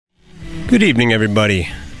Good evening, everybody.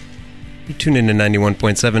 You tune in to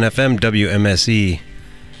 91.7 FM WMSE.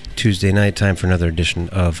 Tuesday night, time for another edition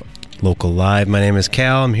of Local Live. My name is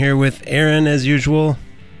Cal. I'm here with Aaron, as usual.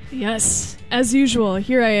 Yes, as usual.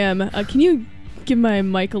 Here I am. Can you give my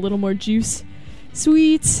mic a little more juice?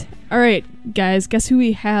 Sweet. All right, guys, guess who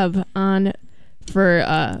we have on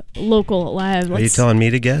for Local Live? Are you telling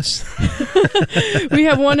me to guess? We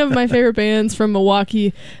have one of my favorite bands from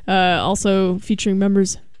Milwaukee, also featuring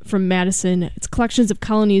members from Madison. It's Collections of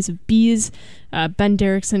Colonies of Bees. Ben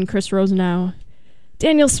Derrickson, Chris Rosenau,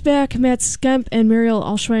 Daniel Spack, Matt Skemp, and Muriel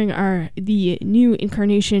Alschwang are the new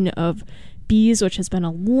incarnation of Bees, which has been a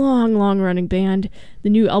long running band. The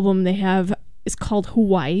new album they have is called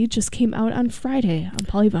Hawaii, just came out on Friday on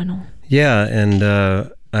Polyvinyl. Yeah, and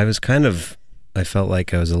I felt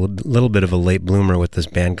like I was a little bit of a late bloomer with this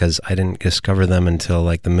band because I didn't discover them until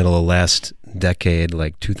like the middle of last decade,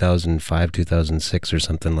 like 2005, 2006 or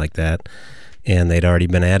something like that. And they'd already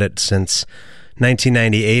been at it since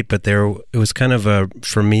 1998, but it was kind of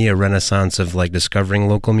for me, a renaissance of like discovering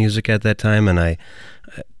local music at that time. And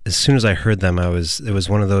as soon as I heard them, it was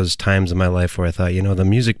one of those times in my life where I thought, the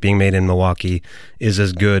music being made in Milwaukee is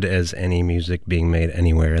as good as any music being made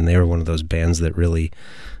anywhere. And they were one of those bands that really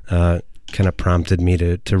kind of prompted me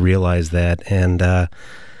to realize that. And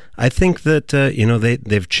I think that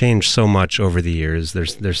they've changed so much over the years.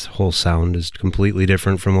 Their whole sound is completely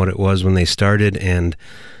different from what it was when they started, and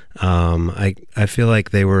I feel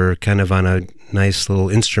like they were kind of on a nice little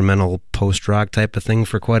instrumental post-rock type of thing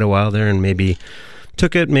for quite a while there, and maybe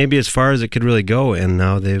took it as far as it could really go. And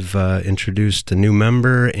now they've introduced a new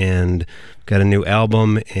member and got a new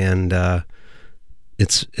album, and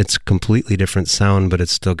it's a completely different sound, but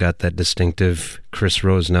it's still got that distinctive Chris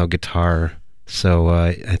Rosenau guitar. So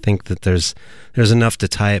I think that there's enough to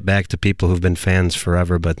tie it back to people who've been fans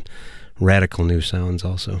forever, but radical new sounds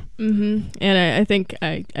also. Mm-hmm. And I think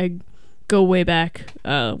I go way back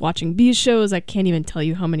watching Bees shows. I can't even tell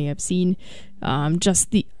you how many I've seen.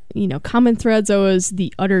 Just the common threads always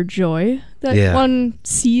the utter joy that one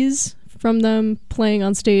sees from them playing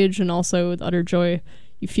on stage, and also the utter joy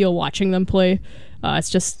you feel watching them play. It's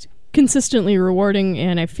just consistently rewarding,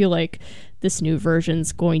 and I feel like this new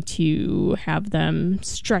version's going to have them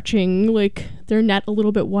stretching like their net a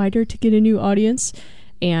little bit wider to get a new audience.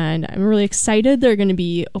 And I'm really excited. They're going to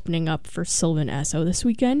be opening up for Sylvan Esso this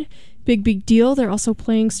weekend. Big deal. They're also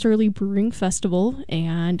playing Sturley Brewing Festival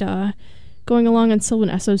and going along on Sylvan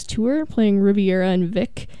Esso's tour, playing Riviera and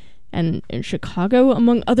Vic and in Chicago,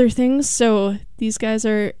 among other things. So these guys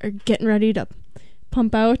are getting ready to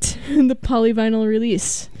pump out the Polyvinyl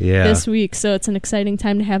release this week, so it's an exciting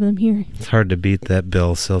time to have them here. It's hard to beat that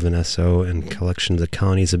bill, Sylvan Esso and Collections of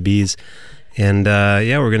Colonies of Bees. And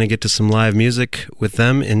we're going to get to some live music with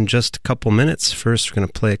them in just a couple minutes. First, we're going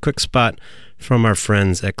to play a quick spot from our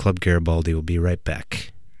friends at Club Garibaldi. We'll be right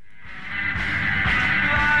back.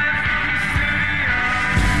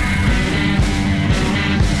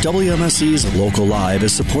 WMSE's Local Live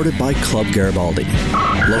is supported by Club Garibaldi.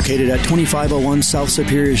 Located at 2501 South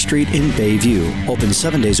Superior Street in Bayview. Open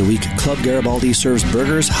 7 days a week, Club Garibaldi serves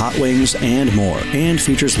burgers, hot wings, and more, and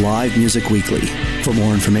features live music weekly. For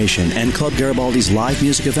more information and Club Garibaldi's live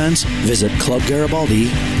music events, visit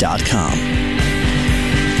clubgaribaldi.com.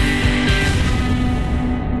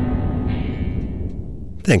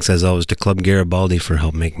 Thanks, as always, to Club Garibaldi for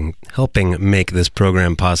helping make this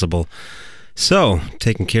program possible. So,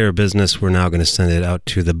 taking care of business, we're now going to send it out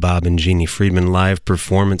to the Bob and Jeannie Friedman Live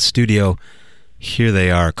Performance Studio. Here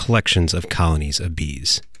they are, Collections of Colonies of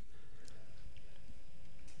Bees.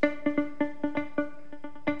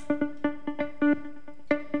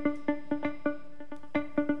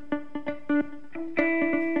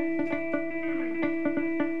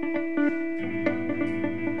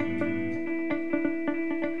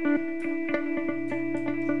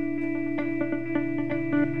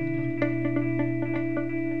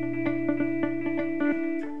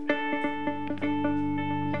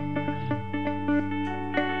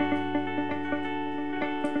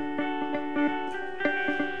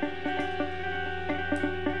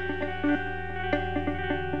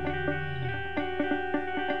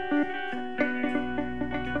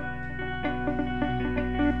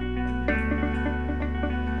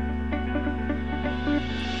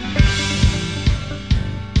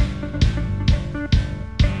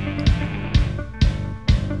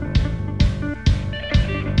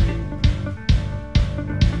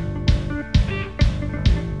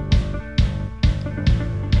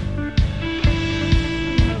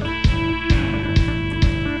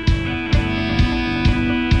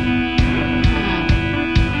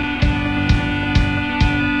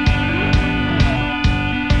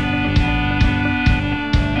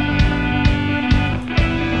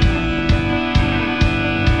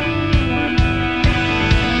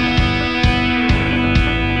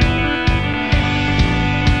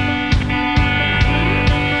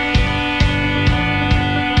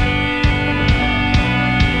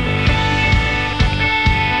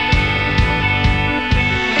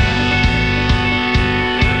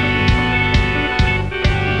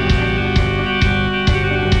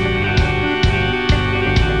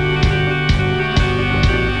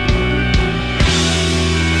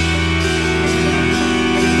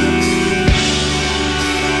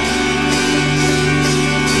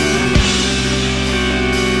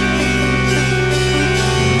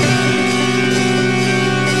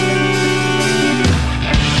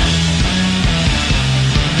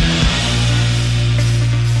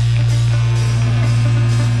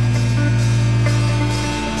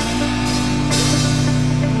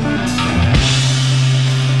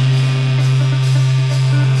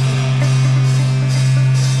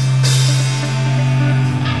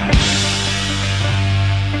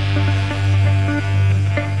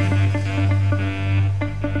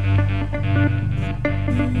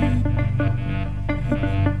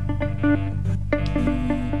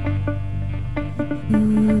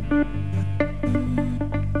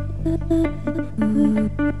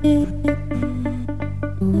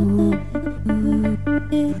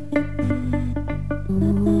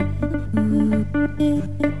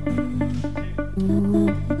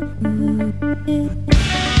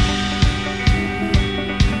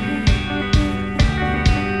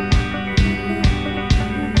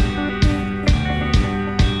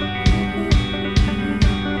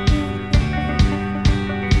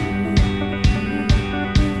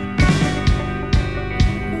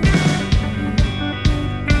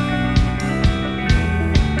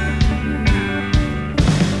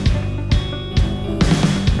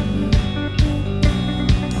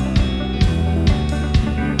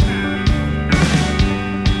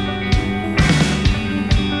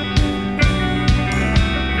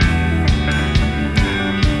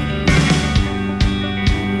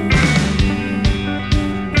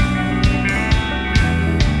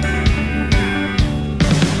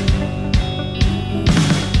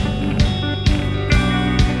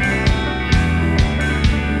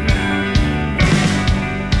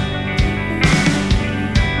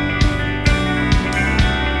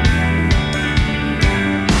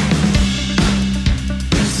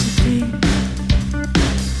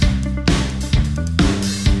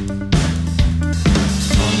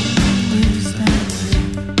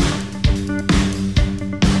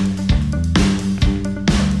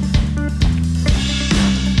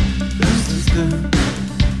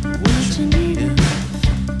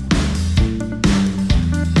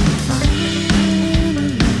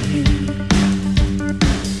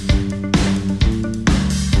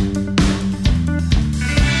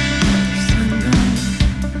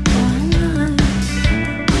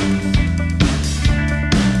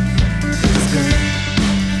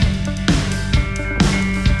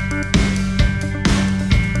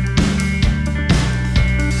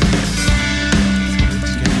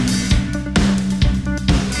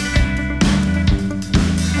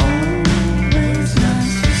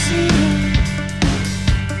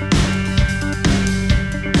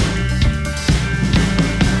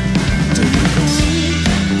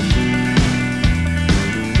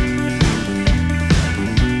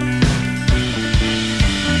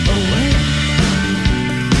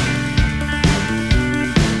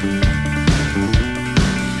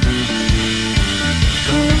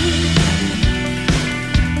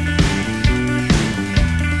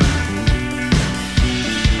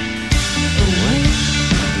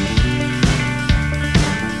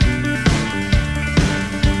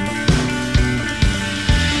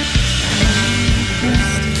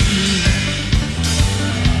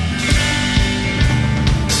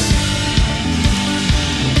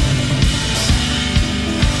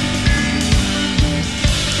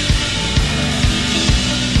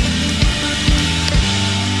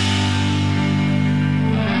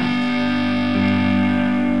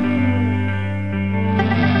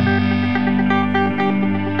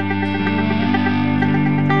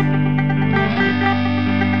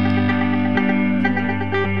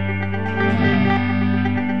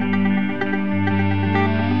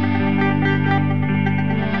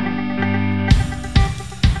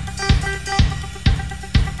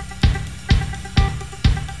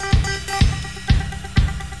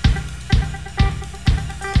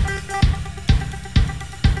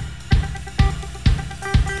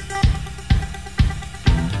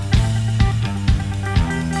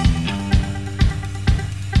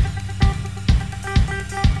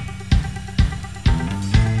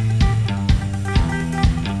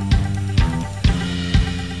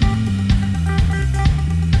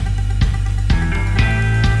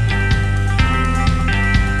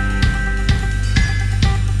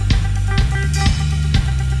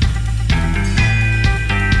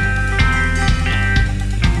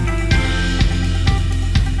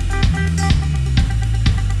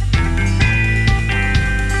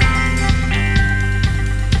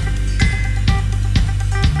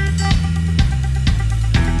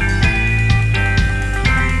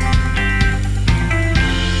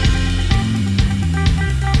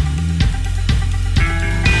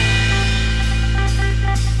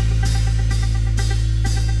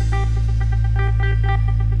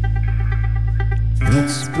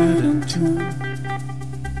 split in two.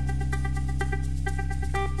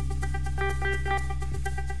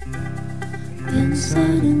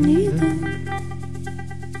 Inside and neither.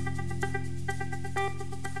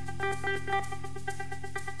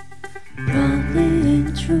 Probably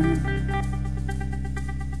ain't true.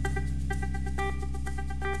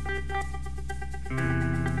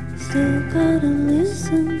 Still gotta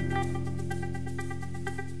listen.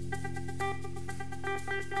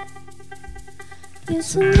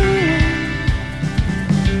 It's a new one.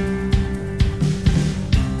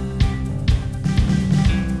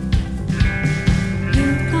 You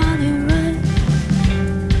got it right.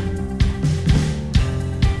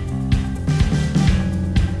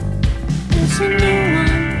 It's a new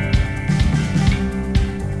one.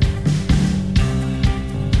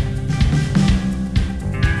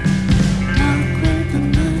 Dark with the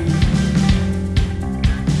night.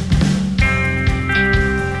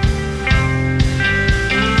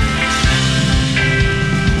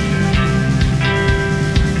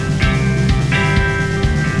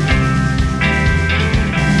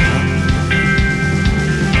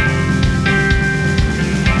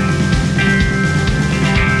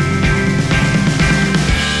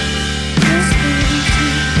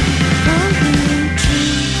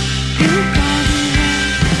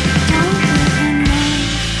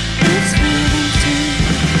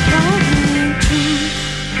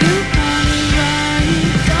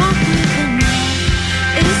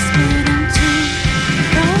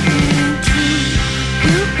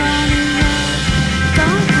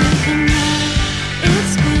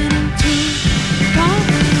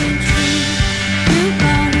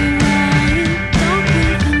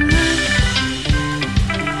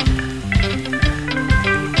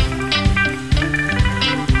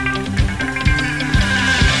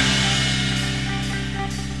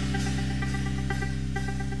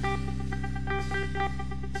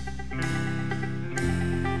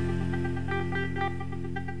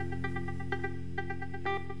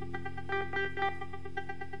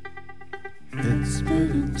 It's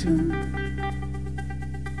split in two.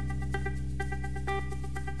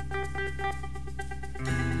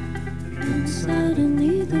 Inside and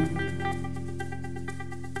neither.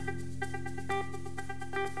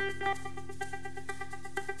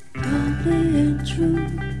 Probably ain't true.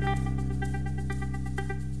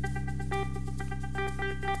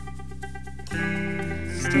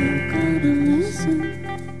 Still gotta listen.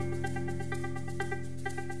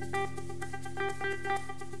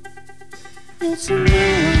 It's a new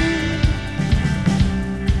one.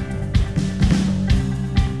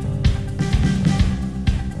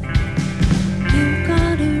 You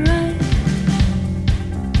got it right.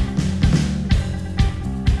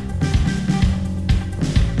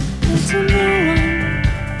 It's a new one.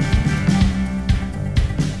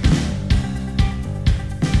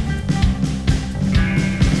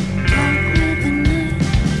 Dark with the night.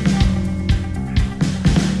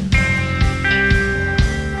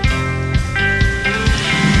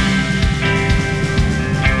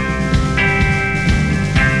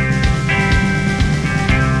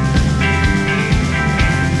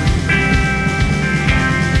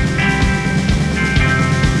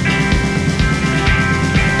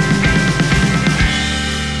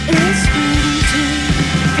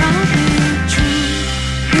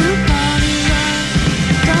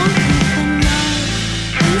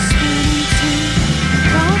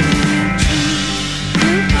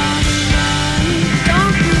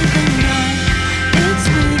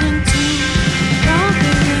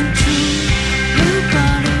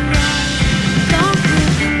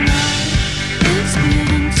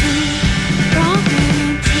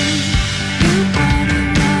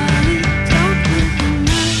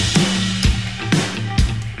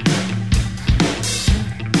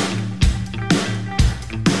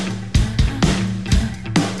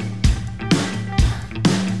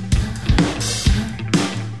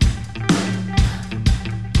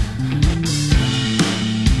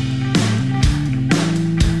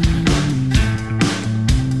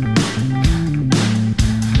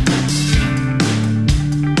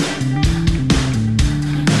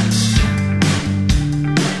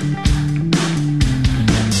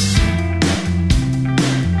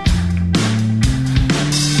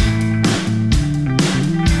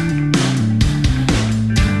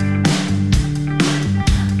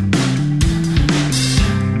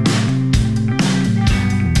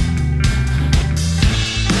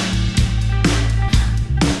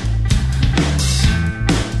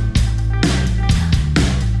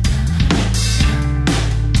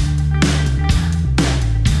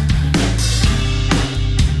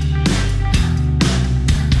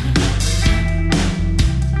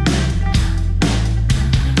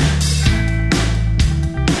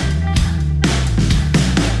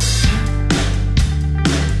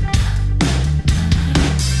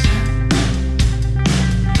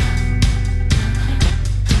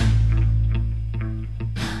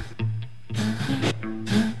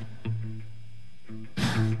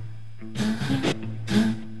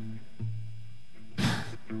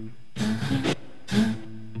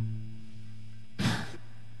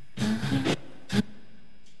 And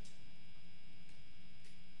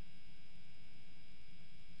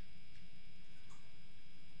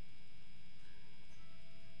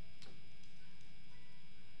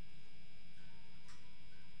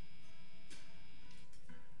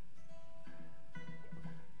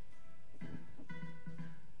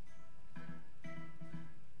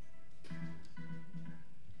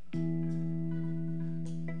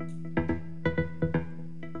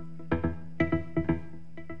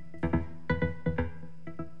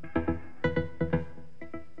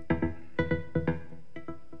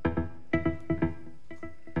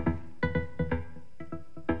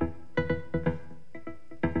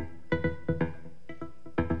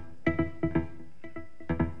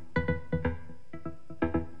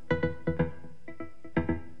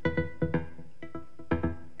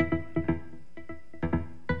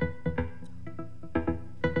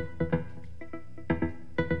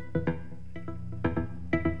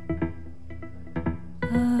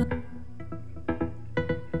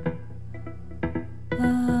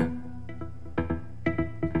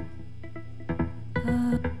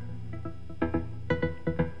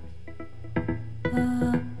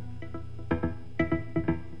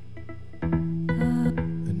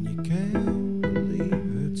you can't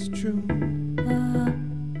believe it's true.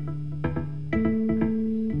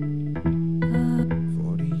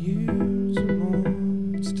 40 years or more,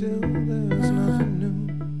 and still there's nothing new.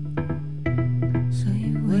 So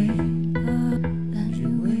you wait, and you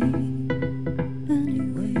wait, and you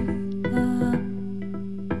wait,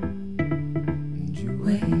 And you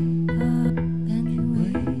wait, and you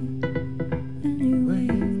wait, and you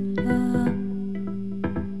wait,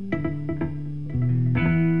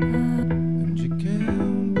 and you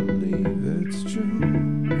can't believe it.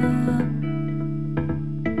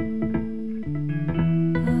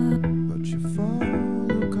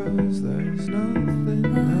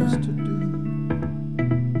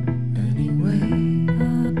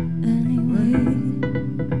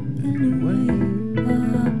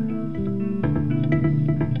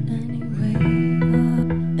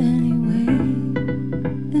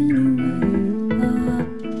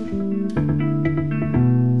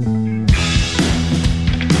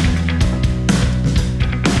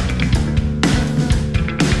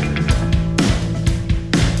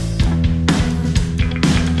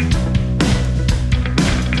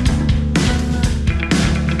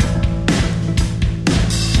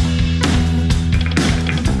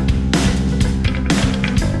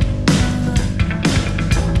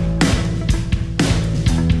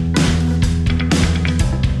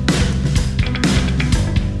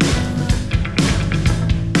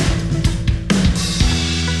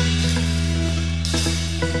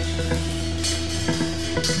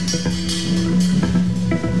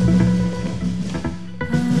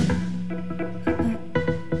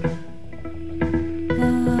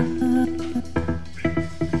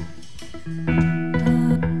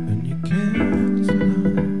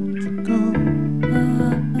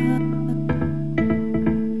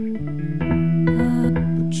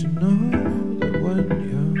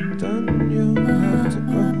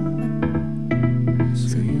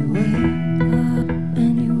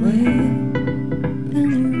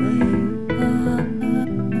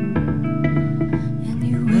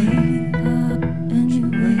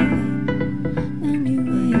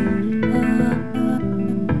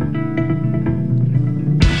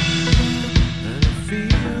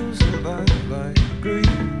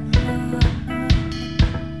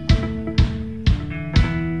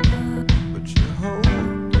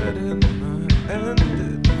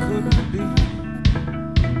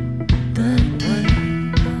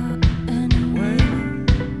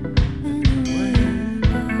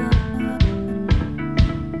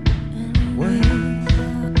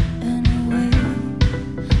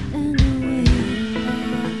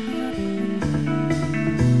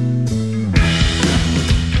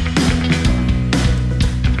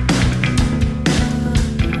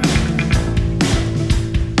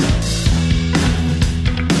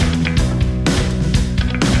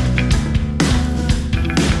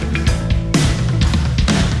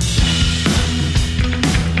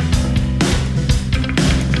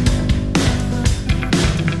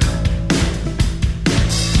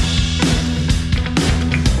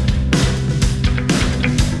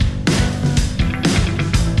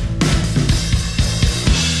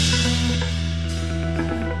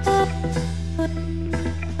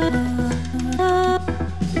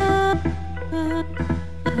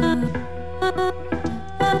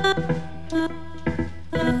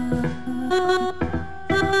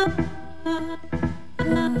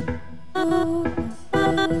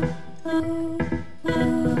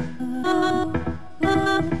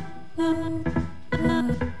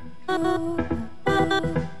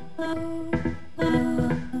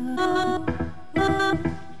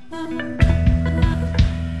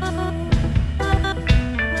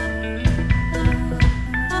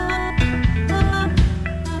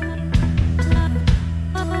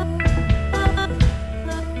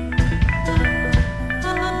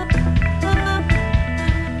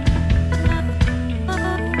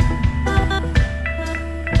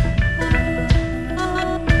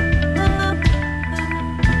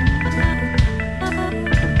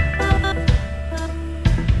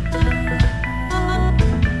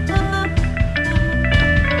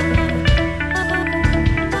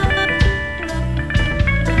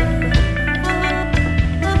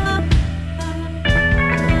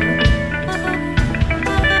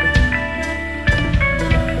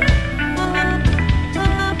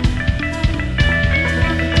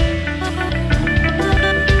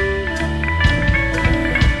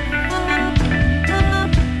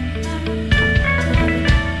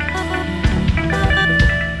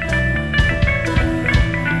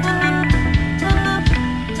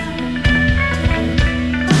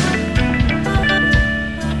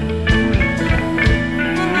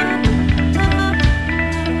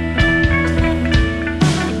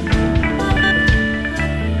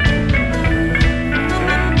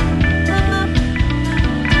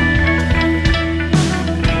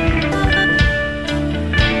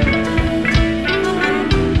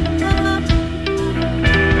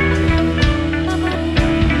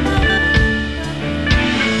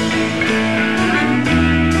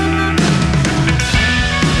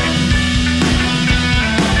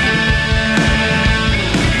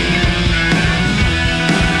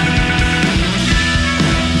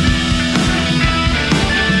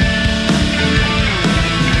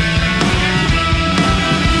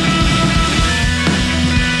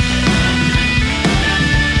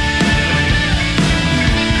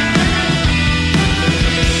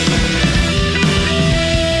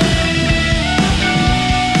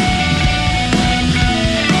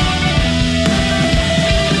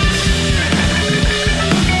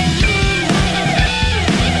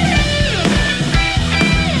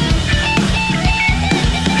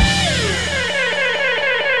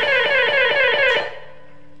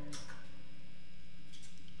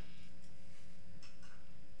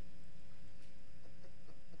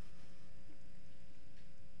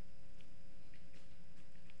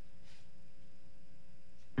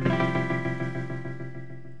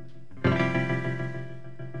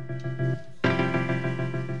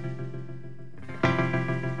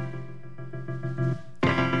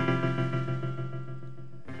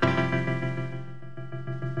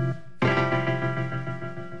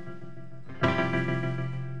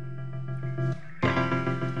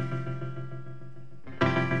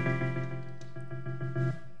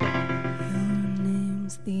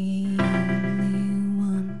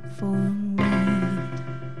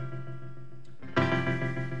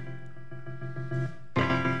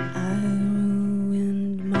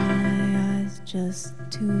 just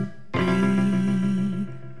to be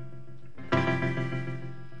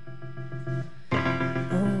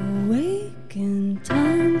awake in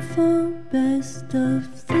time for best of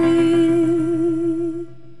three.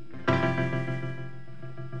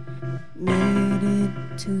 Made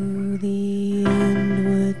it to the end,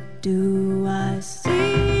 what do I see?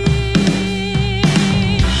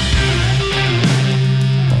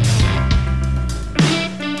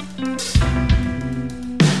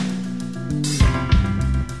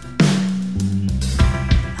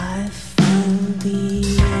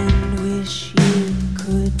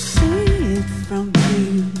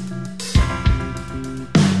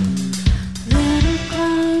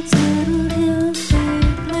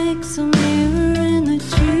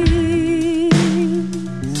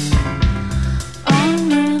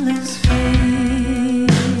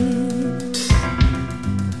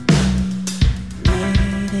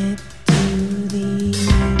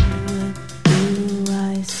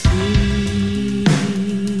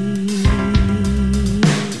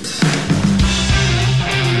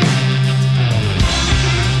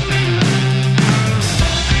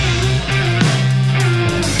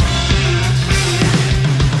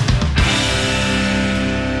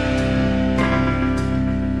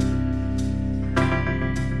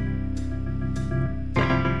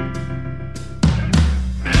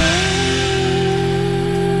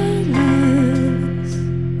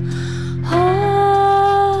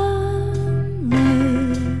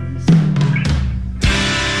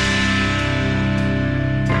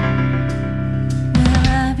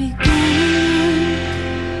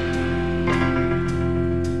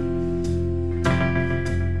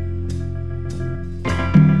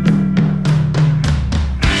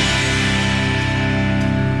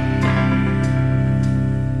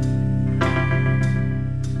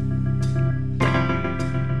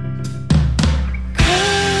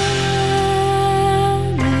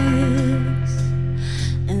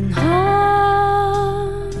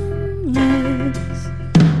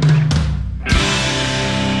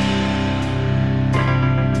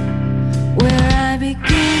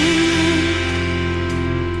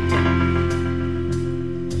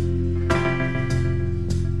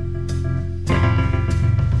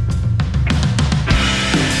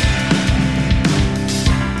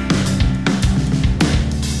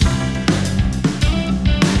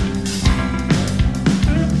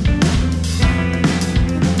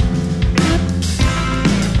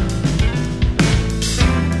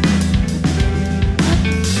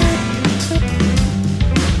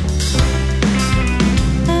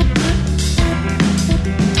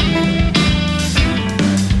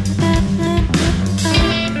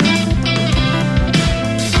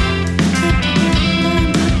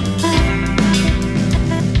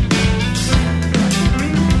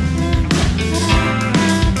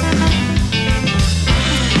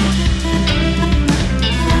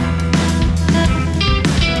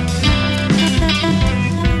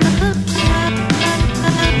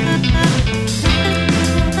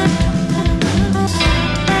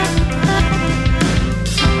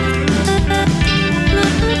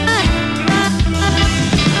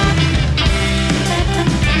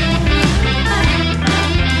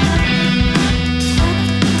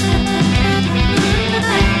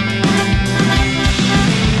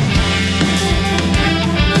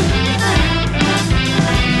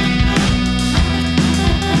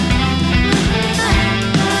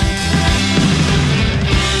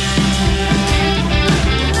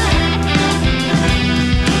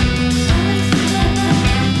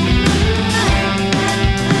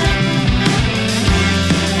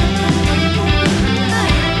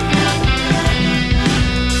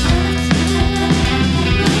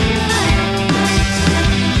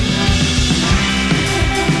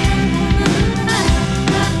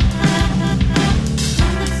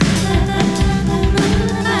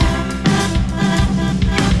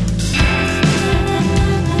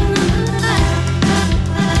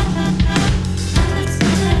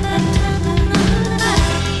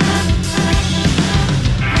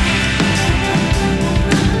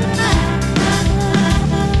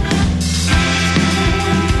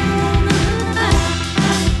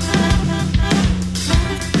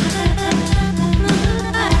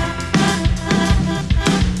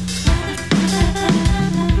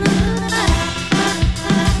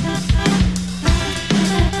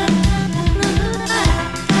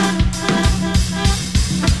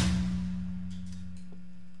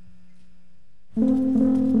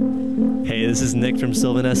 from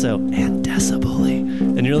Sylvan Esso and Decibelly.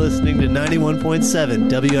 And you're listening to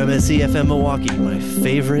 91.7 WMSE FM Milwaukee, my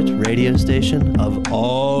favorite radio station of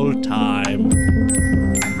all time.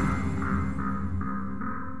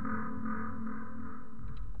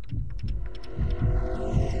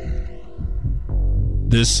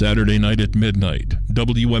 This Saturday night at midnight,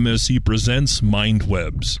 WMSE presents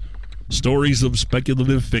Mindwebs. Stories of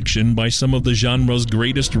speculative fiction by some of the genre's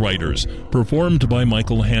greatest writers, performed by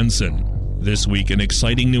Michael Hansen. This week, an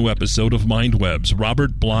exciting new episode of Mindwebs,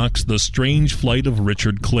 Robert Bloch's The Strange Flight of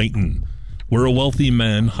Richard Clayton, where a wealthy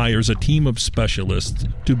man hires a team of specialists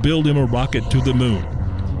to build him a rocket to the moon.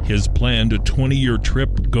 His planned 20-year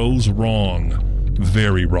trip goes wrong.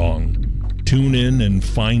 Very wrong. Tune in and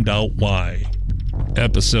find out why.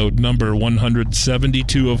 Episode number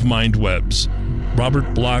 172 of Mindwebs,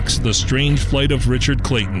 Robert Bloch's The Strange Flight of Richard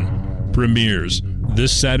Clayton, premieres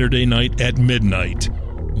this Saturday night at midnight.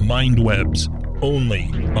 Mindwebs, only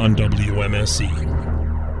on WMSE.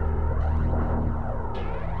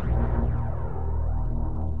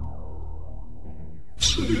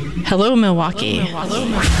 Hello, Milwaukee.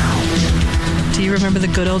 Do you remember the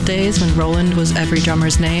good old days when Roland was every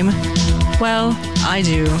drummer's name? Well, I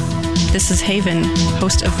do. This is Haven,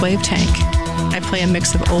 host of Wave Tank. I play a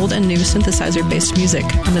mix of old and new synthesizer-based music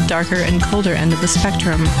on the darker and colder end of the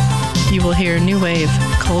spectrum. You will hear new wave,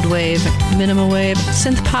 cold wave, minimal wave,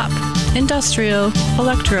 synth pop, industrial,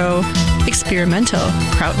 electro, experimental,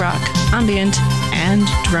 krautrock, ambient, and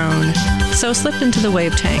drone. So slip into the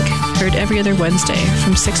Wave Tank, heard every other Wednesday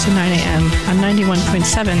from 6 to 9 a.m. on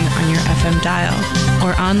 91.7 on your FM dial,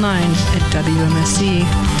 or online at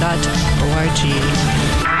wmsc.org.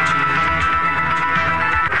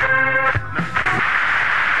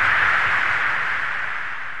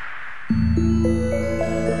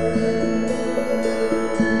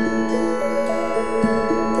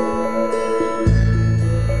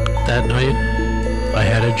 That night, I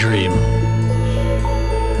had a dream.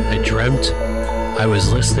 I dreamt I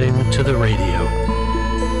was listening to the radio.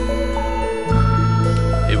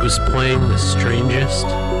 It was playing the strangest,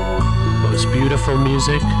 most beautiful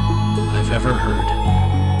music I've ever heard.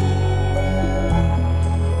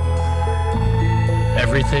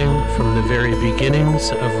 Everything from the very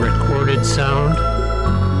beginnings of recorded sound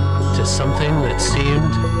to something that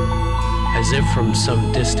seemed as if from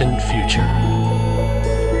some distant future.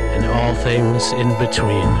 And all things in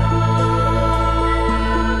between.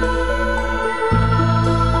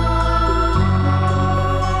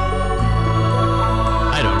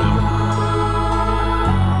 I don't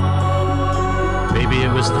know. Maybe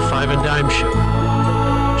it was the Five and Dime Show.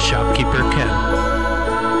 Shopkeeper Ken.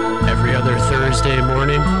 Every other Thursday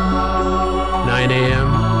morning, 9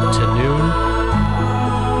 a.m. to noon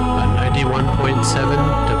on 91.7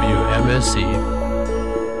 WMSE.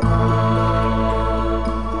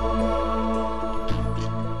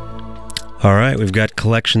 All right, we've got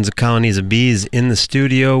Collections of Colonies of Bees in the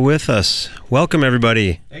studio with us. Welcome,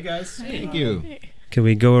 everybody. Hey, guys. Thank you. Can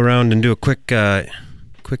we go around and do a quick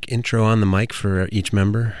intro on the mic for each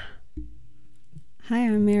member? Hi,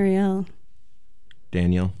 I'm Marielle.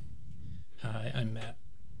 Daniel. Hi, I'm Matt.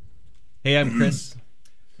 Hey, I'm Chris.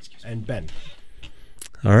 And Ben.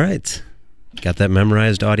 All right. Got that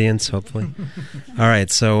memorized, audience, hopefully? All right,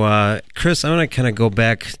 so Chris, I want to kind of go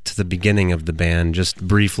back to the beginning of the band just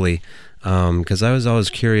briefly, because I was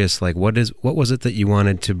always curious, like, what was it that you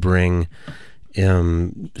wanted to bring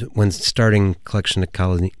when starting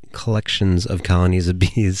Collections of Colonies of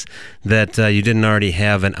Bees that you didn't already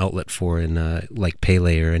have an outlet for in like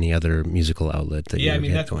Pele or any other musical outlet that I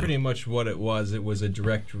mean, that's going. Pretty much what it was. It was a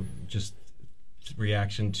direct just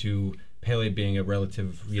reaction to Pele being a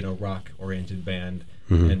relative, rock-oriented band,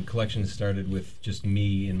 and Collections started with just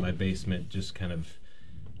me in my basement, just kind of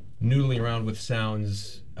noodling around with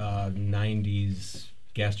sounds, 90s,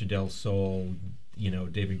 Gaster Del Sol,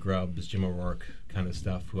 David Grubbs, Jim O'Rourke kind of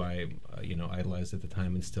stuff, who I, idolized at the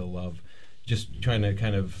time and still love. Just trying to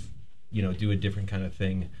kind of, do a different kind of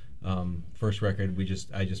thing. First record,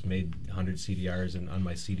 I just made 100 CDRs on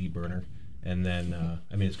my CD burner. And then,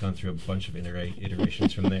 it's gone through a bunch of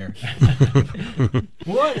iterations from there.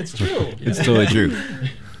 What? It's true. It's totally true.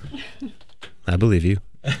 I believe you.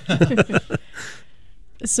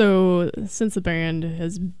 So, since the band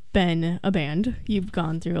has been a band, you've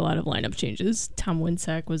gone through a lot of lineup changes. Tom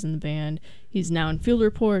Winsack was in the band. He's now in Field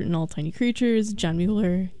Report and All Tiny Creatures, John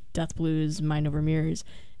Mueller, Death Blues, Mind Over Mirrors,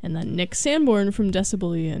 and then Nick Sanborn from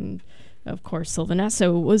Decibelly and, of course, Sylvan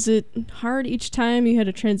Esso. Was it hard each time you had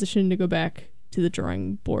a transition to go back to the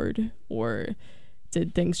drawing board, or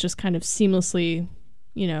did things just kind of seamlessly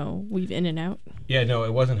weave in and out? Yeah, no,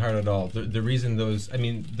 it wasn't hard at all. The reason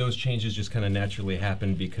those changes just kind of naturally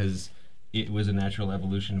happened because it was a natural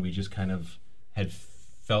evolution. We just kind of had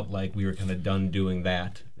felt like we were kind of done doing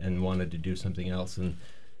that and wanted to do something else. And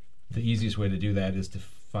the easiest way to do that is to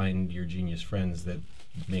find your genius friends that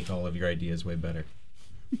make all of your ideas way better.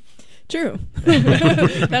 True.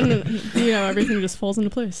 Then, everything just falls into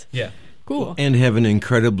place. Yeah. Cool. And have an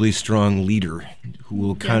incredibly strong leader who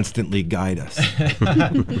will constantly guide us.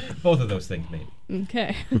 Both of those things, maybe.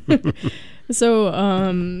 Okay. So,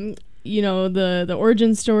 the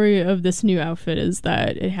origin story of this new outfit is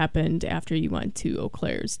that it happened after you went to Eau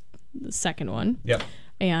Claire's, the second one. Yep.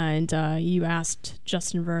 And you asked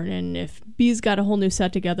Justin Vernon if Bees got a whole new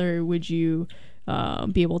set together, would you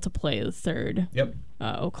be able to play the third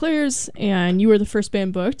Eau Claire's? And you were the first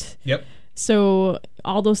band booked. Yep. So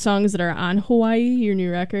all those songs that are on Hawaii, your new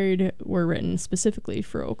record, were written specifically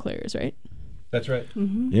for Eau Claire's, right? That's right.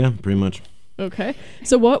 Mm-hmm. Yeah, pretty much. Okay.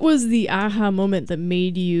 So what was the aha moment that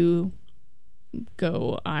made you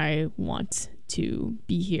go, I want to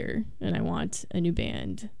be here and I want a new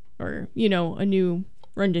band or, a new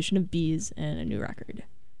rendition of Bees and a new record?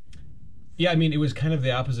 Yeah, it was kind of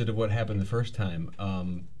the opposite of what happened the first time.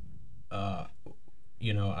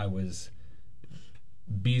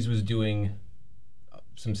 Bees was doing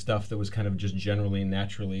some stuff that was kind of just generally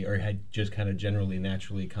naturally, or had just kind of generally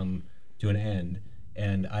naturally come to an end.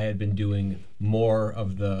 And I had been doing more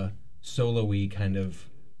of the solo-y kind of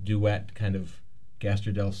duet, kind of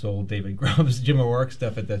Gaster del Sol, David Grubbs, Jim O'Rourke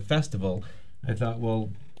stuff at the festival. I thought, well,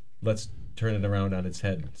 let's turn it around on its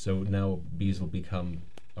head. So now Bees will become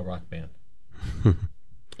a rock band.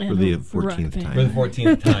 For the 14th time. For the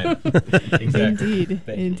 14th time. Exactly.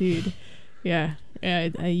 Indeed. Yeah.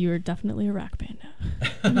 You are definitely a rock band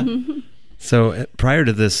now. So prior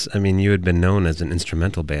to this, you had been known as an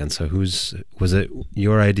instrumental band. So was it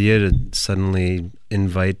your idea to suddenly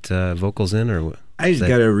invite vocals in, or I just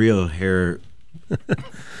got a real hair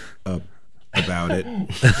up about it.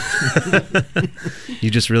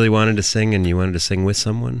 You just really wanted to sing, and you wanted to sing with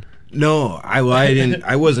someone? No, I didn't.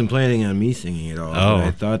 I wasn't planning on me singing at all. Oh. But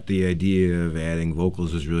I thought the idea of adding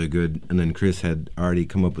vocals was really good, and then Chris had already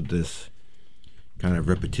come up with this kind of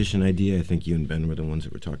repetition idea. I think you and Ben were the ones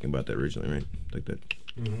that were talking about that originally, right? Like that.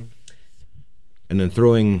 Mm-hmm. And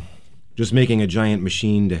then just making a giant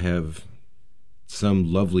machine to have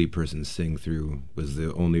some lovely person sing through was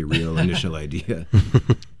the only real initial idea.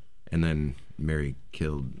 And then Mary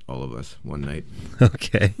killed all of us one night.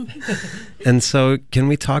 Okay. And so can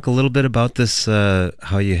we talk a little bit about this,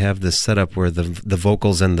 how you have this setup where the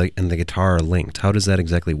vocals and the guitar are linked? How does that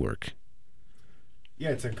exactly work? Yeah,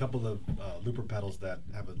 it's a couple of looper pedals that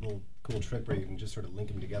have a little cool trick where you can just sort of link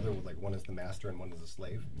them together with one is the master and one is the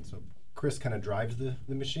slave. And so Chris kind of drives the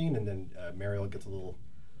machine, and then Mariel gets a little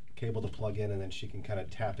cable to plug in, and then she can kind of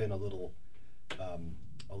tap in a little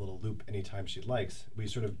loop anytime she likes. We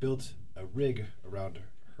sort of built a rig around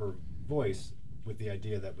her voice with the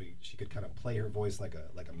idea that she could kind of play her voice like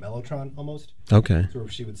a mellotron almost. Okay. So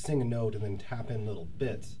she would sing a note and then tap in little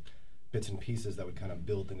bits and pieces that would kind of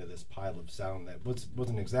build into this pile of sound that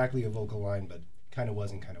wasn't exactly a vocal line, but kind of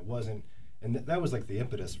was and kind of wasn't. And that was like the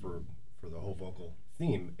impetus for the whole vocal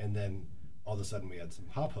theme. And then all of a sudden we had some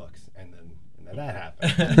hop hooks, and then that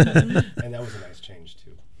happened. And that was a nice change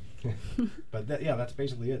too. But that's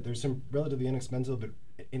basically it. There's some relatively inexpensive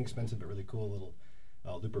but really cool little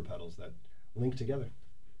looper pedals that link together.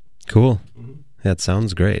 Cool. Mm-hmm. That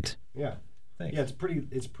sounds great. Yeah. Thanks. Yeah,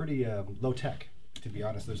 it's pretty low tech, to be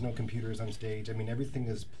honest. There's no computers on stage. Everything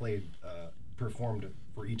is performed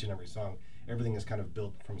for each and every song. Everything is kind of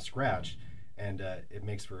built from scratch, and it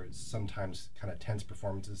makes for sometimes kind of tense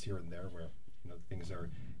performances here and there where things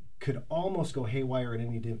could almost go haywire at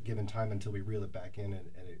any given time until we reel it back in, and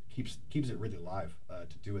it keeps it really live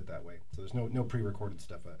to do it that way. So there's no pre-recorded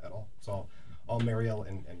stuff at all. It's all Mariel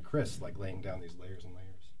and Chris laying down these layers and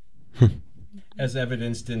layers. As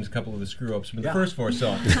evidenced in a couple of the screw-ups from the first 4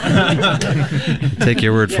 songs. Take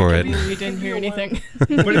your word for it. We didn't hear anything.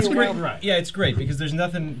 But it's great. Yeah, it's great because there's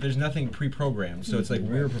nothing pre-programmed. So it's like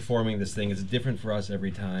we're performing this thing. It's different for us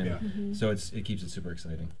every time. Yeah. Mm-hmm. So it keeps it super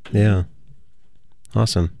exciting. Yeah.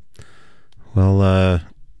 Awesome. Well,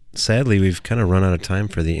 sadly, we've kind of run out of time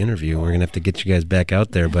for the interview. We're going to have to get you guys back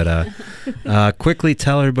out there. But quickly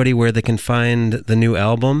tell everybody where they can find the new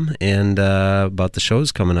album and about the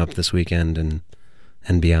shows coming up this weekend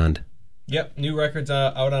and beyond. Yep, new records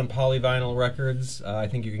out on Polyvinyl Records. I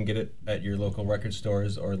think you can get it at your local record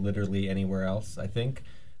stores or literally anywhere else, I think.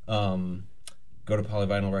 Go to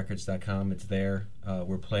polyvinylrecords.com. It's there.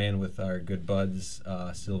 We're playing with our good buds,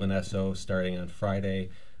 Sylvan Esso, starting on Friday.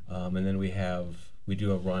 And then we have We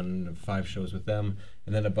do a run of 5 shows with them,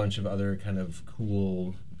 and then a bunch of other kind of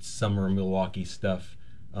cool summer Milwaukee stuff.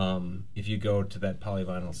 If you go to that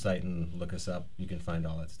Polyvinyl site and look us up, you can find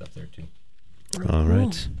all that stuff there too. All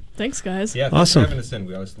right. Thanks, guys. Yeah, thanks for having us in.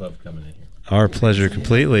 We always love coming in here. Our pleasure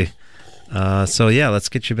completely. So yeah, let's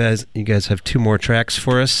get you guys. You guys have 2 more tracks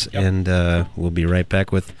for us, and we'll be right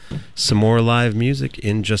back with some more live music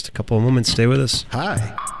in just a couple of moments. Stay with us.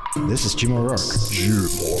 Hi, this is Jim O'Rourke.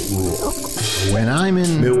 When I'm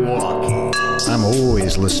in Milwaukee, I'm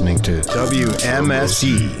always listening to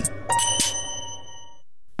WMSE.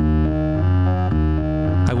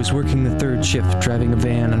 I was working the 3rd shift, driving a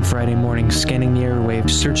van on Friday morning, scanning the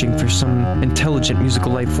airwaves, searching for some intelligent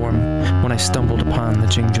musical life form, when I stumbled upon the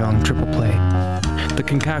Jing Jong triple play. The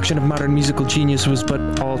concoction of modern musical genius was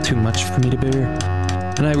but all too much for me to bear.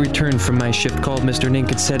 And I returned from my shift, called Mr.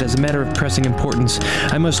 Nink, and said, as a matter of pressing importance,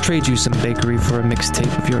 I must trade you some bakery for a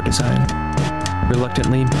mixtape of your design.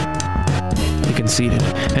 Reluctantly, he conceded,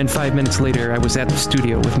 and 5 minutes later I was at the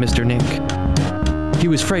studio with Mr. Nink. He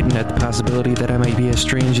was frightened at the possibility that I might be as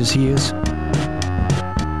strange as he is.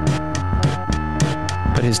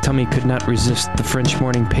 But his tummy could not resist the French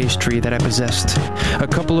morning pastry that I possessed. A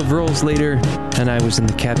couple of rolls later, and I was in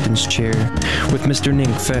the captain's chair, with Mr.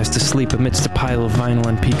 Nink fast asleep amidst a pile of vinyl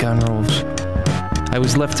and pecan rolls. I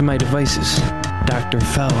was left to my devices. Dr.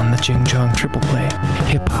 Fell and the Jing Jong triple play,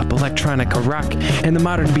 hip-hop, electronica, rock, and the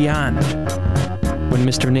modern beyond. When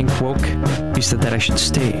Mr. Nink woke, he said that I should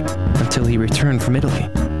stay until he returned from Italy.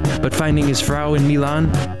 But finding his Frau in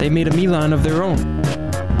Milan, they made a Milan of their own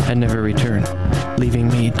and never returned, leaving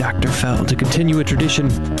me, Dr. Fell, to continue a tradition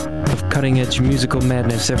of cutting-edge musical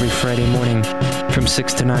madness every Friday morning from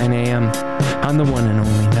 6 to 9 a.m. on the one and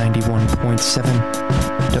only 91.7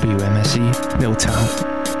 WMSE Milltown,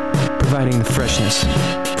 providing the freshness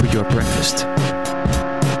for your breakfast.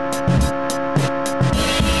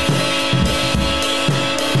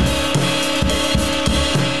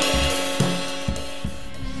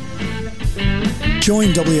 Join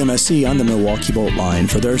WMSE on the Milwaukee Boat Line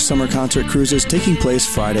for their summer concert cruises taking place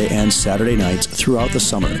Friday and Saturday nights throughout the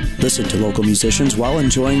summer. Listen to local musicians while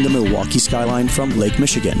enjoying the Milwaukee skyline from Lake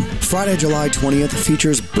Michigan. Friday, July 20th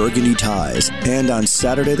features Burgundy Ties, and on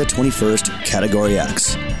Saturday the 21st, Category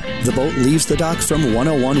X. The boat leaves the dock from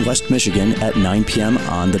 101 West Michigan at 9 p.m.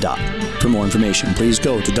 on the dot. For more information, please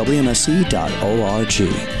go to WMSE.org.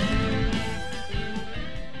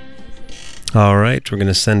 All right, we're going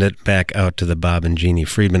to send it back out to the Bob and Jeannie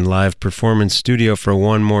Friedman Live Performance Studio for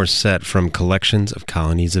one more set from Collections of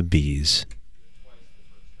Colonies of Bees.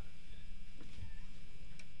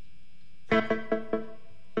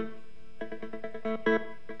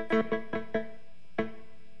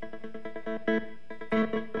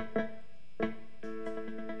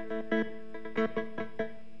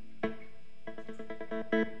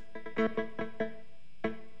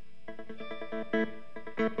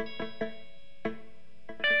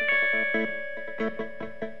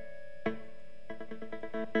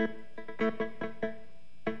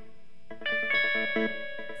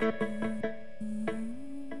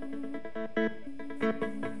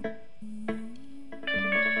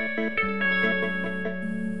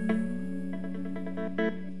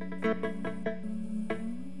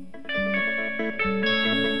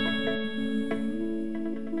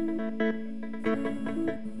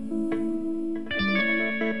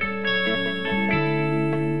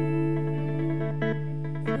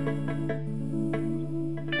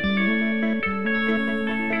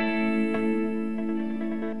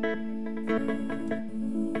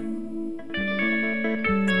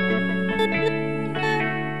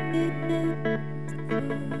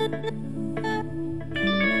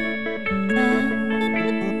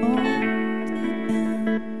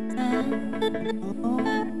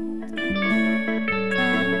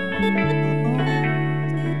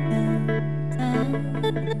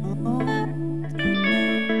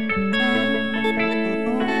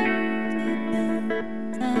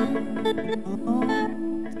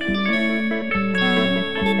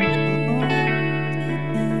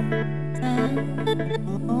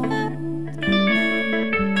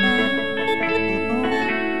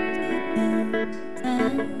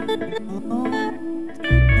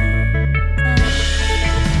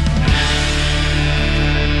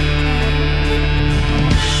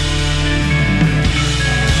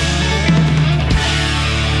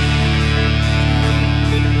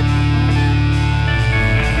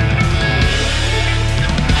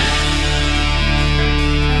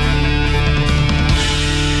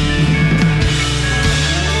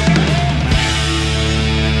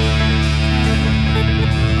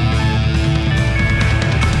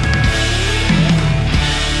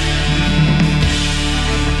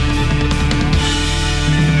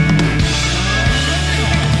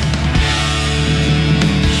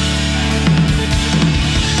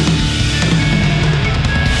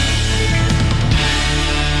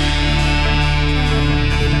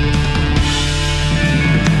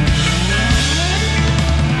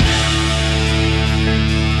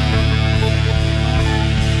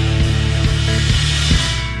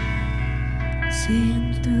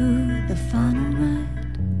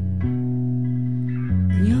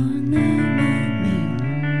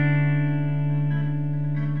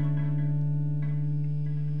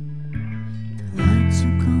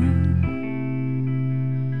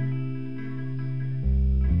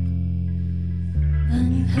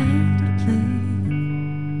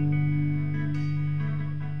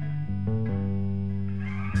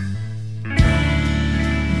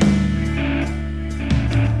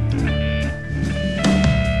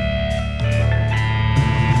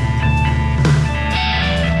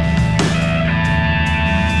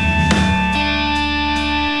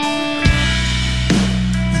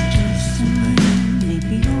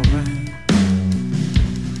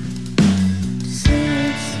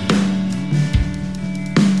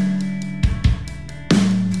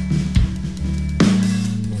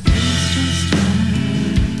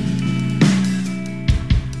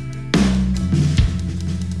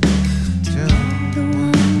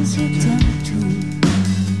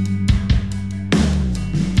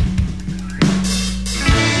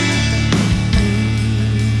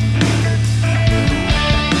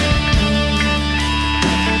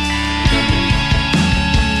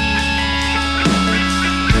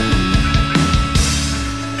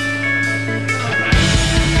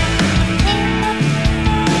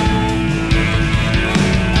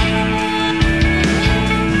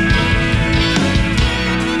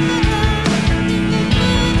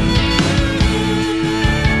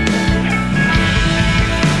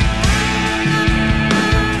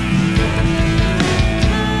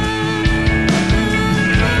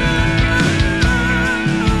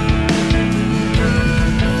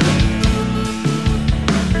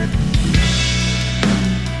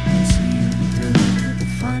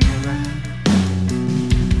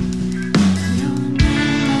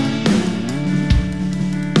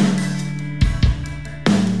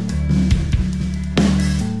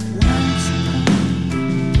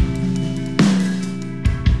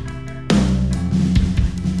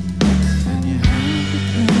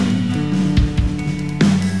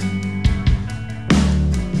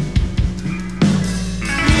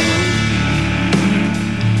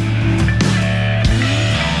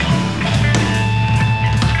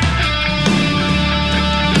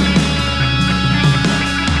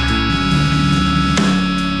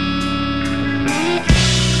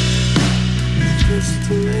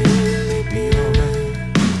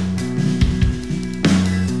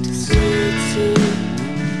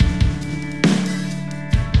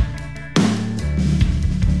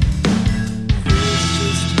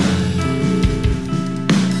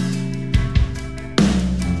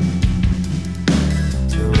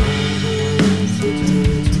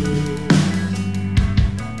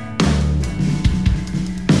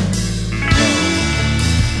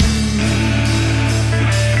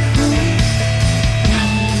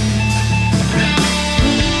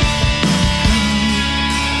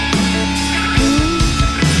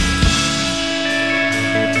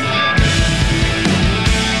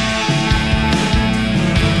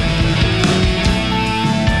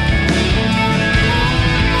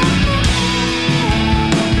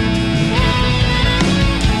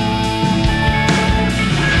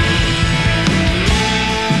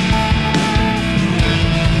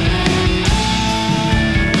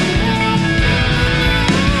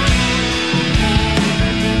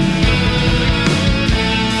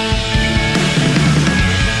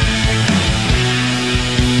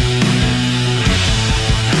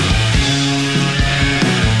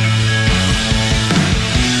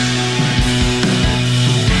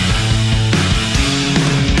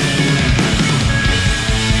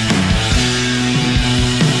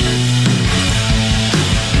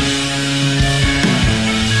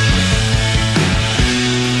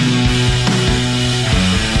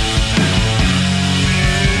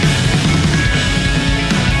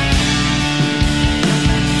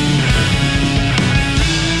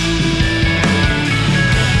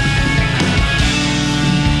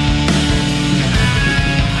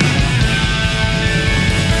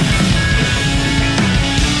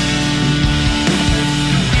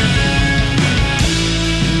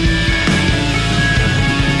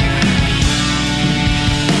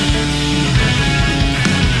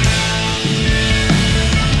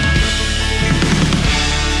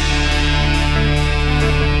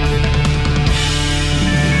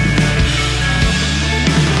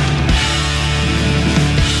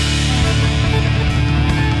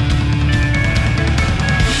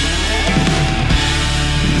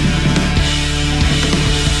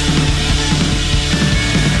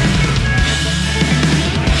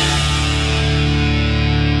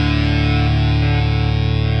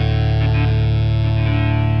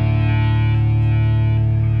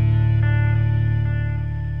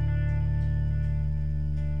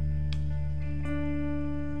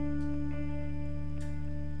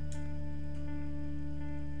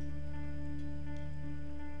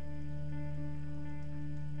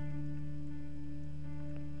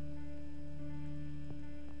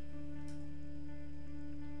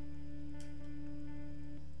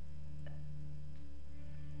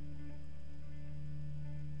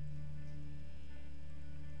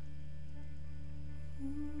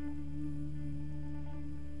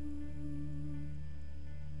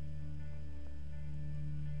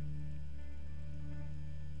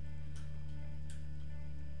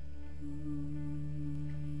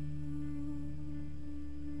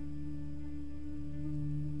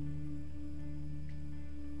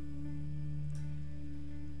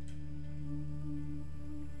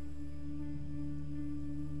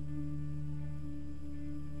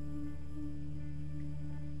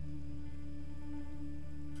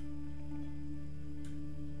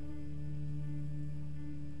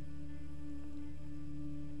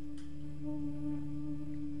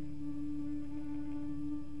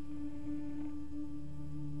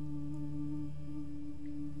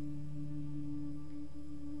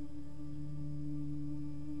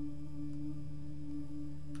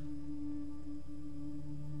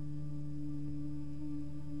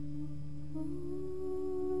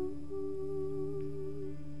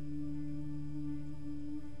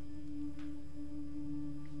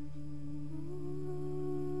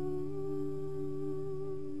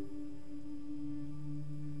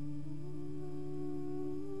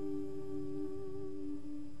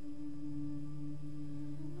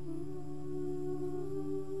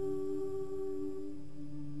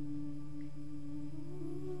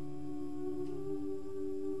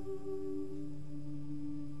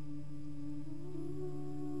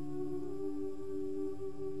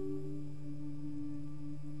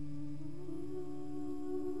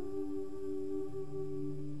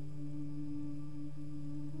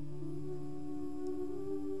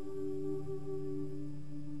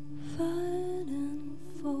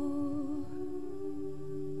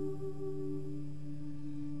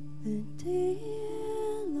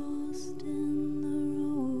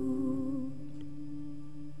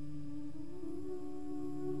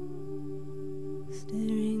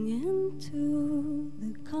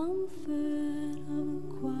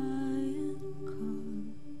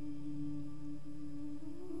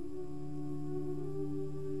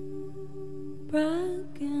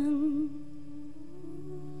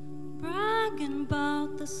 bragging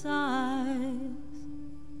about the size.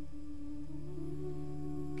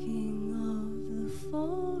 King of the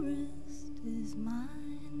forest is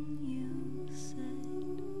mine, you said.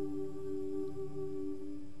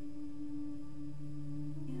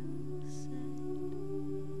 You said.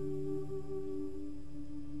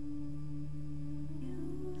 You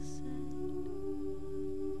said.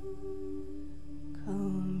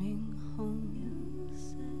 Coming home, you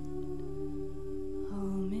said.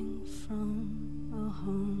 Homing from a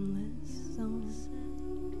homeless zone.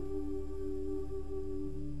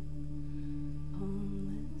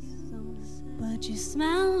 Homeless zone. But you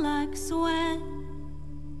smell like sweat.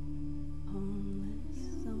 Homeless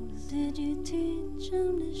zone. Did you teach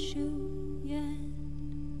him to shoot yet?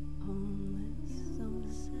 Homeless zone.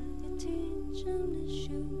 You teach him to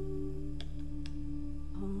shoot.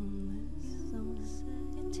 Homeless zone.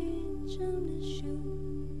 You teach him to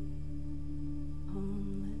shoot.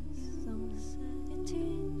 Homeless zone. You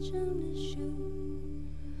teach him to shoot.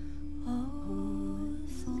 Oh,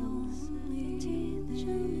 if only you teach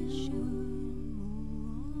him to shoot.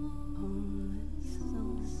 Homeless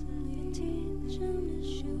zone. You teach him to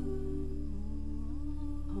shoot.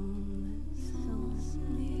 Homeless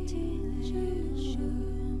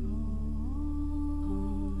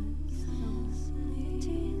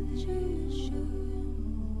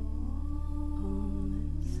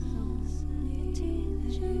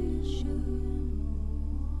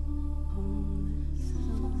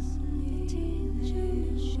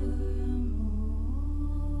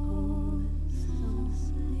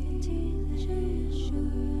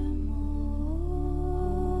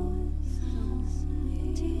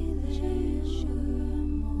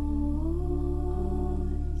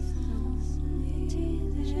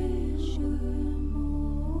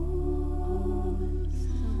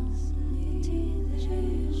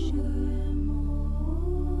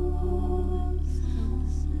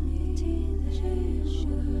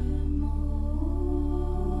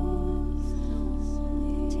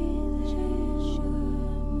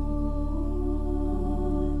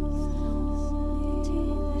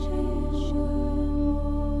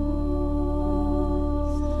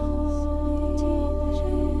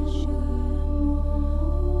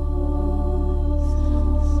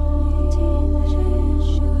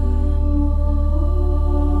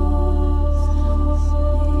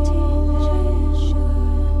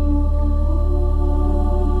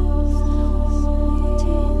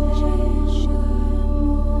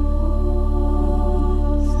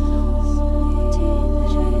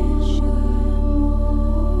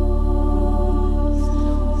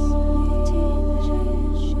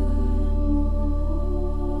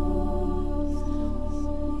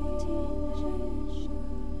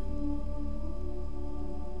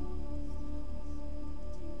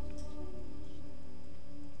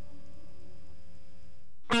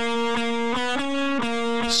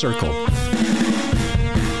circle.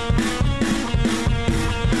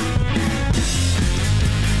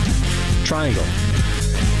 Triangle.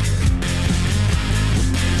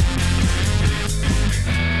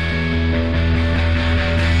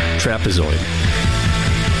 Trapezoid.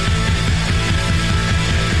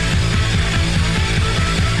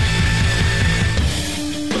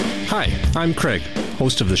 Hi, I'm Craig,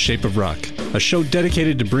 host of The Shape of Rock, a show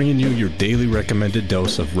dedicated to bringing you your daily recommended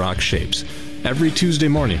dose of rock shapes, every Tuesday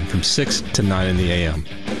morning from 6 to 9 in the a.m.,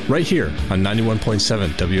 right here on 91.7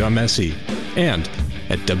 WMSE and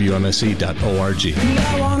at WMSE.org. And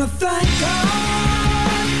I want to thank God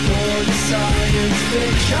for the science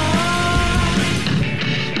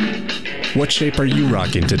fiction. What shape are you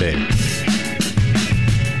rocking today?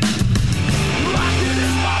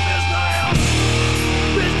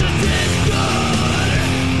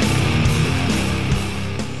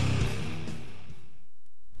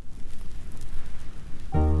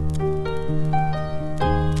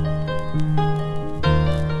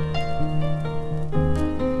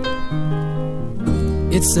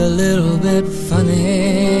 It's a little bit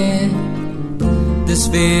funny, this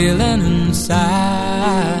feeling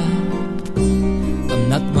inside. I'm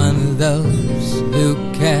not one of those who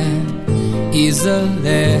can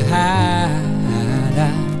easily hide.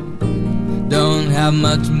 I don't have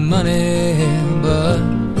much money, but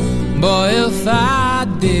boy, if I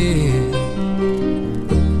did,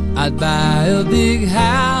 I'd buy a big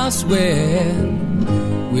house where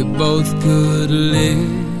we both could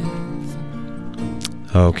live.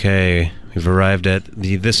 Okay, we've arrived at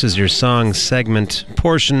the This Is Your Song segment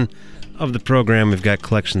portion of the program. We've got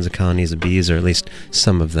collections of colonies of bees, or at least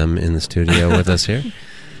some of them, in the studio with us here.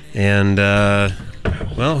 And,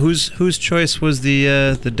 well, whose choice was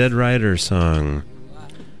the Dead Rider song?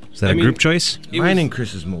 Was that a group choice? Mine and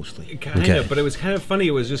Chris's mostly. Kind of, but it was kind of funny.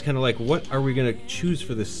 It was just kind of like, what are we going to choose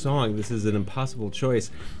for this song? This is an impossible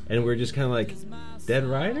choice. And we're just kind of like, Dead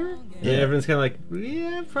Rider? Yeah. And everyone's kind of like,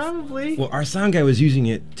 yeah, probably. Well, our sound guy was using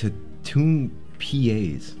it to tune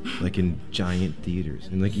PAs, like in giant theaters.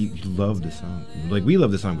 And, like, he loved the song. Like, we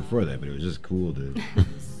loved the song before that, but it was just cool to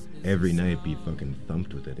every night be fucking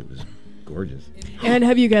thumped with it. It was gorgeous. And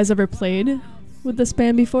have you guys ever played with this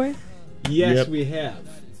band before? Yes, we have.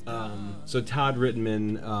 So Todd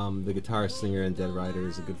Rittenman, the guitarist, singer, and Dead Rider,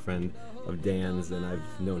 is a good friend of Dan's, and I've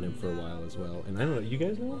known him for a while as well. And I don't know, you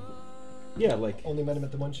guys know him? Yeah, like only met him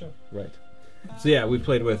at the one show. Right. So yeah, we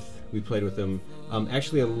played with him.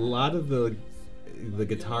 Actually, a lot of the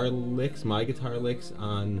guitar licks, my guitar licks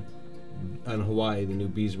on Hawaii, the new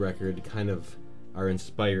Bees record, kind of are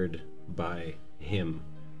inspired by him,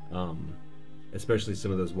 especially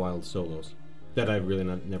some of those wild solos that I've really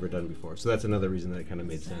never done before. So that's another reason that it kind of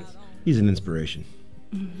made sense. He's an inspiration.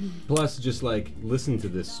 Plus, just like listen to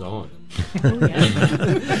this song.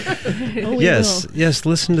 Yes,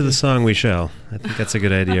 listen to the song. We shall. I think that's a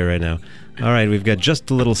good idea right now. All right, we've got just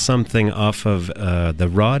a little something off of the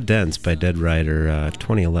Raw Dents by Dead Rider,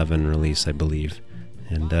 2011 release, I believe,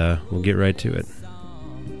 and we'll get right to it.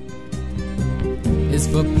 It's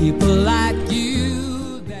for people like you.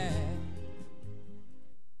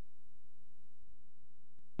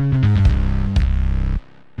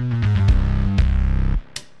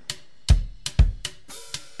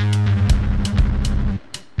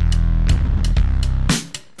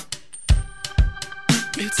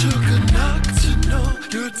 It took a knock to know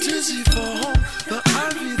you're dizzy for home. The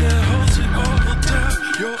ivy that holds it all down.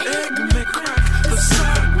 Your egg may crack the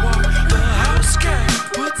sidewalk. The house cat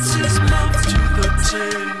puts his mouth to the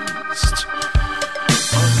taste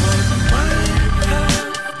of what might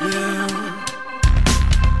have been.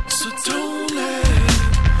 So don't let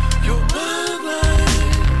your wild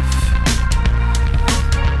life,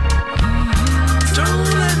 don't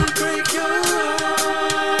let it break your heart.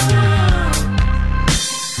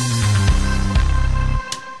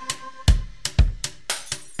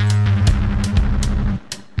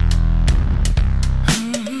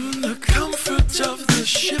 Of the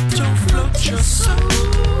ship don't float your soul.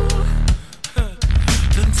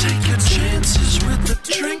 Then take your chances with the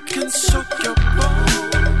drink and soak your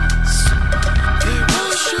bones. They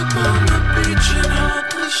wash up on the beach and haunt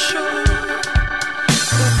the shore.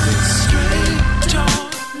 But the stray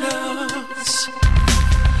dog knows.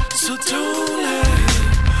 So don't let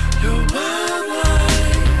your wild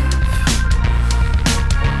life,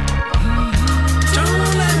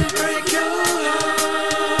 don't let it break your heart.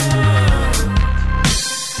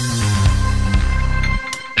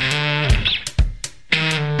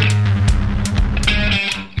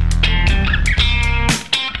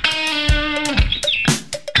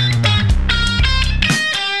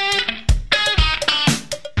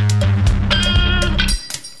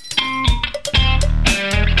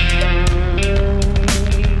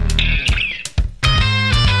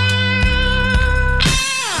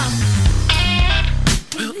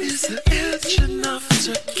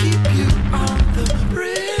 to keep you on the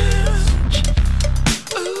bridge.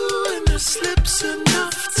 Ooh, and the slip's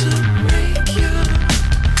enough to make you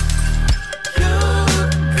your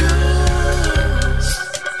ghost.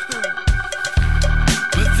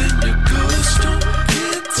 But then your ghost don't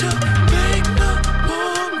get to make no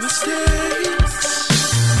more mistakes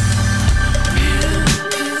in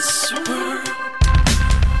this world.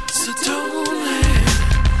 So don't let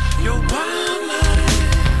your wild life.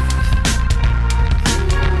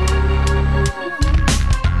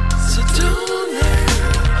 So don't let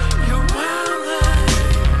your wild life.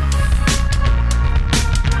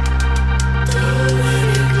 Don't let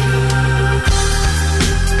it go.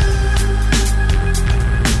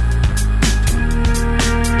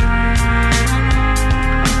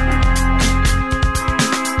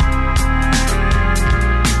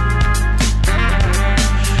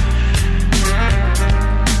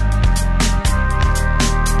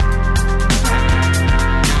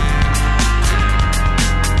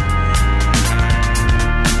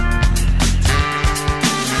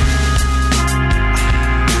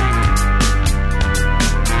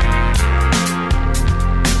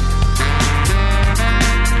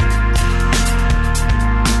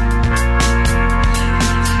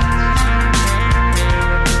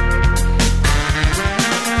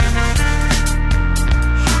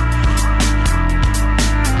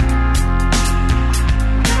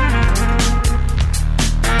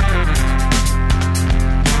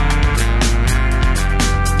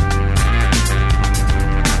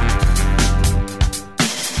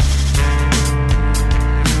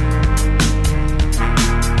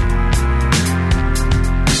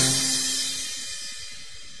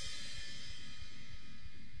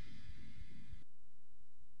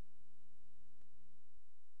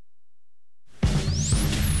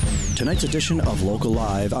 Tonight's edition of Local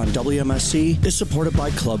Live on WMSC is supported by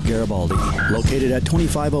Club Garibaldi. Located at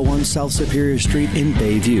 2501 South Superior Street in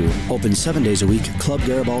Bayview. Open 7 days a week, Club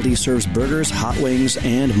Garibaldi serves burgers, hot wings,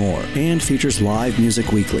 and more. And features live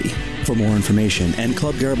music weekly. For more information and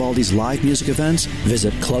Club Garibaldi's live music events,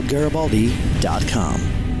 visit clubgaribaldi.com.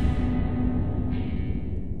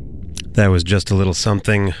 That was just a little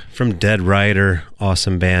something from Dead Rider.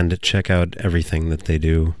 Awesome band. Check out everything that they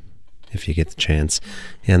do if you get the chance.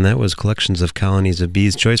 And that was Collections of Colonies of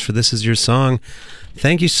Bees' choice for This Is Your Song.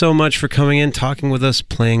 Thank you so much for coming in, talking with us,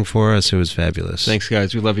 playing for us. It was fabulous. Thanks,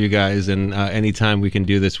 guys. We love you guys. And anytime we can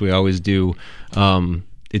do this, we always do.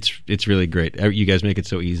 It's really great. You guys make it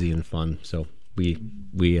so easy and fun. So we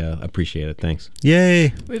appreciate it. Thanks.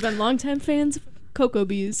 Yay. We've been longtime fans of Cocoa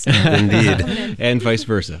Bees. So Indeed. And vice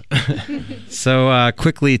versa. So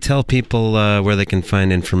quickly tell people where they can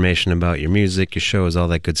find information about your music, your shows, all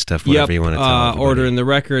that good stuff, whatever you want to tell everybody. Ordering the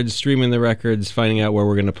records, streaming the records, finding out where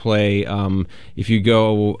we're going to play. If you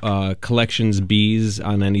go Collections Bees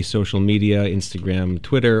on any social media, Instagram,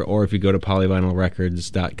 Twitter, or if you go to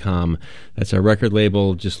polyvinylrecords.com, that's our record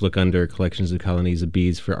label. Just look under Collections of Colonies of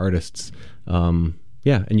Bees for artists. And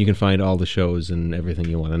you can find all the shows and everything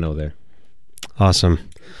you want to know there. Awesome.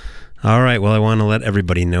 All right. Well, I want to let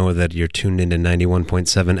everybody know that you're tuned into 91.7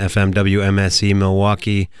 FM WMSE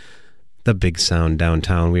Milwaukee, the big sound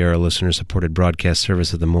downtown. We are a listener-supported broadcast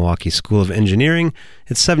service of the Milwaukee School of Engineering.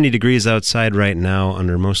 It's 70 degrees outside right now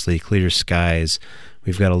under mostly clear skies.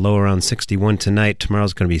 We've got a low around 61 tonight.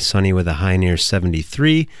 Tomorrow's going to be sunny with a high near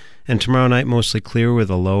 73. And tomorrow night, mostly clear with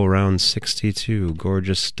a low around 62.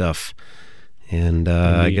 Gorgeous stuff. And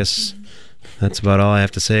I guess that's about all I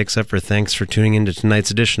have to say, except for thanks for tuning in to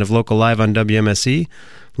tonight's edition of Local Live on WMSE.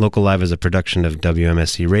 Local Live is a production of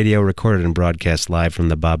WMSE Radio, recorded and broadcast live from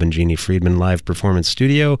the Bob and Jeannie Friedman Live Performance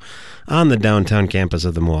Studio on the downtown campus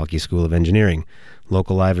of the Milwaukee School of Engineering.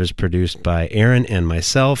 Local Live is produced by Aaron and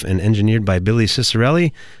myself and engineered by Billy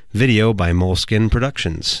Cicerelli. Video by Moleskin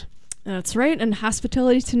Productions. That's right, and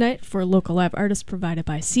hospitality tonight for Local Live artists provided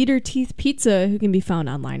by Cedar Teeth Pizza, who can be found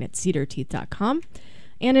online at cedarteeth.com.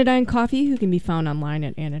 Anodyne Coffee, who can be found online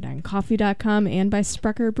at anodynecoffee.com, and by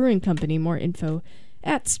Sprecher Brewing Company. More info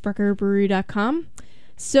at spreckerbrewery.com.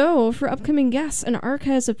 So, for upcoming guests and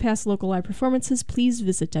archives of past Local Live performances, please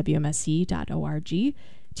visit wmsc.org.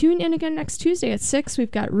 Tune in again next Tuesday at 6.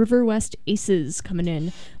 We've got River West Aces coming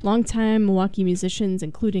in. Longtime Milwaukee musicians,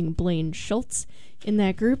 including Blaine Schultz, in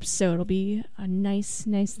that group, so it'll be a nice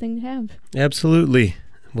thing to have. Absolutely.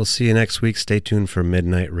 We'll see you next week. Stay tuned for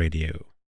Midnight Radio.